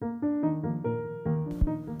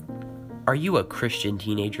Are you a Christian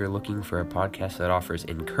teenager looking for a podcast that offers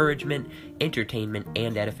encouragement, entertainment,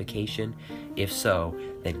 and edification? If so,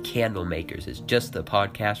 then Candlemakers is just the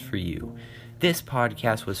podcast for you. This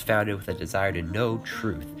podcast was founded with a desire to know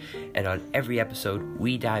truth, and on every episode,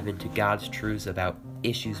 we dive into God's truths about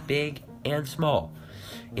issues big and small.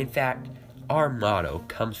 In fact, our motto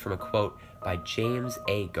comes from a quote by James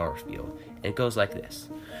A. Garfield, and it goes like this: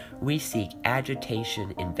 "We seek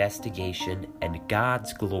agitation, investigation, and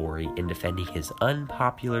God's glory in defending His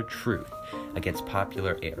unpopular truth against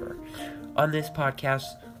popular error." On this podcast,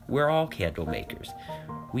 we're all candle makers.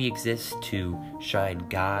 We exist to shine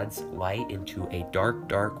God's light into a dark,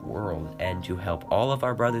 dark world and to help all of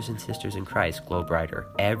our brothers and sisters in Christ glow brighter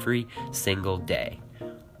every single day.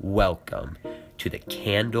 Welcome to the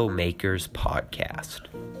Candlemakers podcast.